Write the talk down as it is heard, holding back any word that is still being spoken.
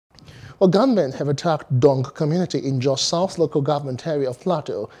Well, gunmen have attacked Dong community in Jos South local government area of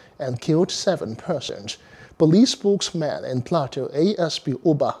Plateau and killed 7 persons. Police spokesman in Plateau, ASP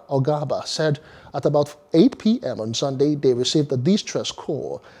Ubah Ogaba, said at about 8 p.m. on Sunday they received a distress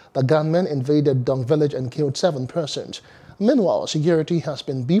call. The gunmen invaded Dong village and killed 7 persons. Meanwhile, security has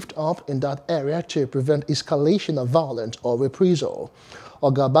been beefed up in that area to prevent escalation of violence or reprisal.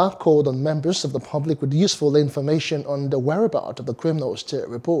 Ogaba called on members of the public with useful information on the whereabouts of the criminals to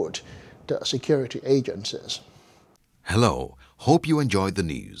report to security agencies. Hello, hope you enjoyed the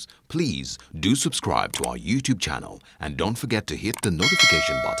news. Please do subscribe to our YouTube channel and don't forget to hit the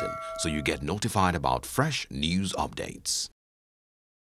notification button so you get notified about fresh news updates.